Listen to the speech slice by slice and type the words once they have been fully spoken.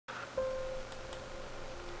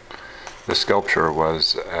The sculpture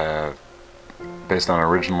was based on an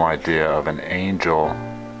original idea of an angel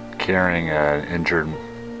carrying an injured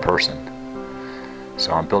person.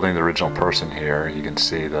 So I'm building the original person here. You can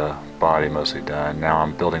see the body mostly done. Now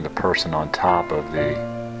I'm building the person on top of the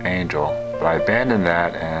angel. But I abandoned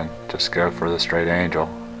that and just go for the straight angel,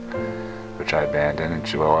 which I abandoned.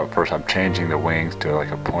 And well, at first I'm changing the wings to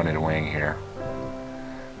like a pointed wing here.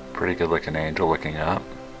 Pretty good looking angel looking up.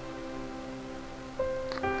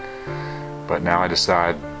 But now I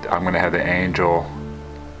decide I'm going to have the angel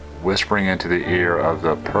whispering into the ear of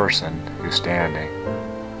the person who's standing.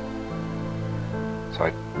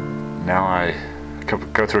 So now I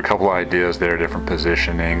go through a couple ideas there, different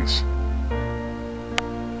positionings.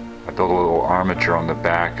 I build a little armature on the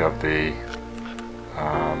back of the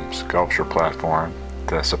sculpture platform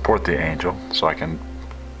to support the angel so I can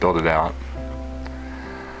build it out.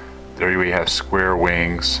 There we have square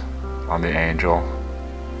wings on the angel.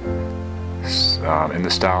 In the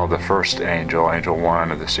style of the first angel, Angel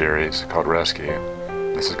 1 of the series, called Rescue.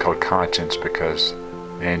 This is called Conscience because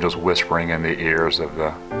the angel's whispering in the ears of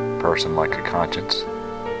the person like a conscience.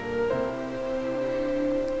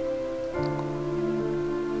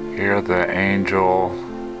 Here the angel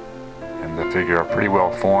and the figure are pretty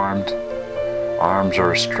well formed. Arms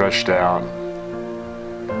are stretched out.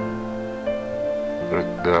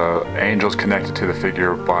 The angel's connected to the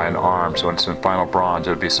figure by an arm, so when it's in final bronze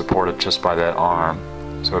it would be supported just by that arm.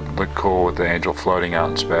 So it would look cool with the angel floating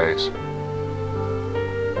out in space.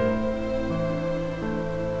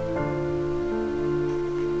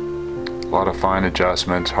 A lot of fine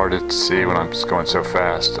adjustments, hard to see when I'm just going so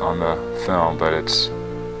fast on the film, but it's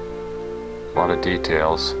a lot of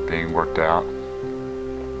details being worked out.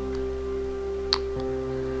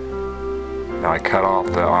 Now I cut off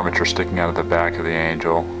the armature sticking out of the back of the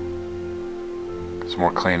angel. Some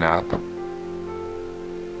more cleanup.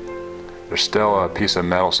 There's still a piece of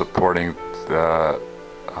metal supporting the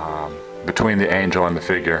between the angel and the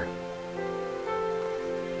figure.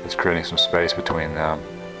 It's creating some space between them.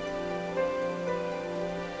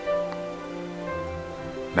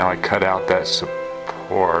 Now I cut out that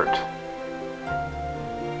support.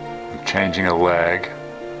 I'm changing a leg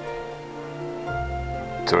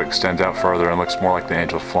so it extends out further and looks more like the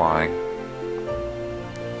angel flying.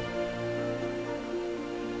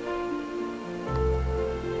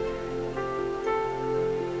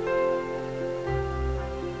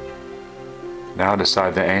 Now I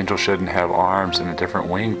decide the angel shouldn't have arms in a different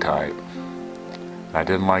wing type. I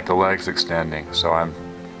didn't like the legs extending, so I'm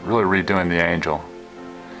really redoing the angel.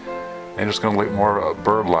 The angel's going to look more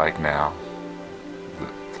bird-like now.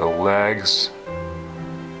 The legs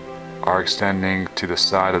are extending to the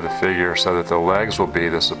side of the figure so that the legs will be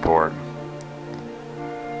the support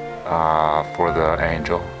for the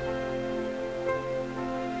angel.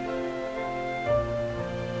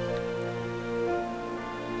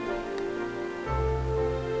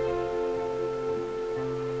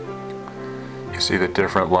 You see the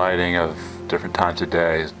different lighting of different times of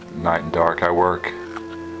day, night and dark. I work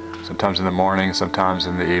sometimes in the morning, sometimes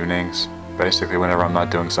in the evenings. Basically, whenever I'm not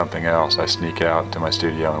doing something else, I sneak out to my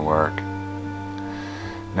studio and work.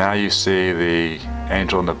 Now you see the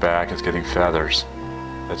angel in the back is getting feathers.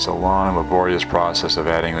 It's a long, laborious process of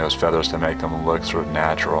adding those feathers to make them look sort of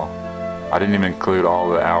natural. I didn't even include all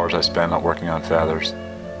the hours I spent working on feathers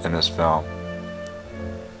in this film.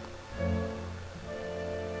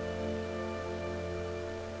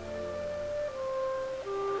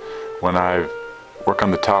 When I work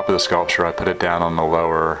on the top of the sculpture, I put it down on the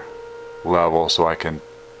lower level so I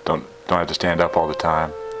don't have to stand up all the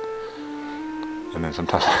time. And then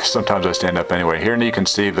sometimes I stand up anyway. Here you can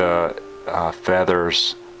see the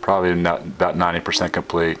feathers probably about 90%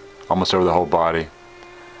 complete, almost over the whole body.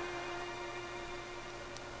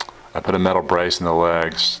 I put a metal brace in the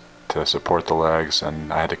legs to support the legs,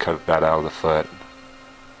 and I had to cut that out of the foot.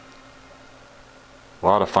 A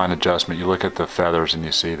lot of fine adjustment. You look at the feathers and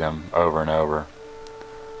you see them over and over.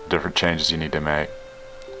 Different changes you need to make.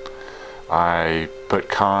 I put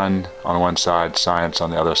con on one side, science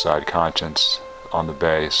on the other side, conscience on the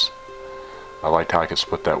base. I liked how I could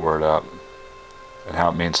split that word up and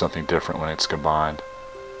how it means something different when it's combined.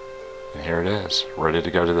 And here it is, ready to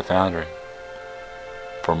go to the foundry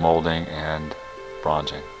for molding and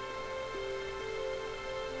bronzing.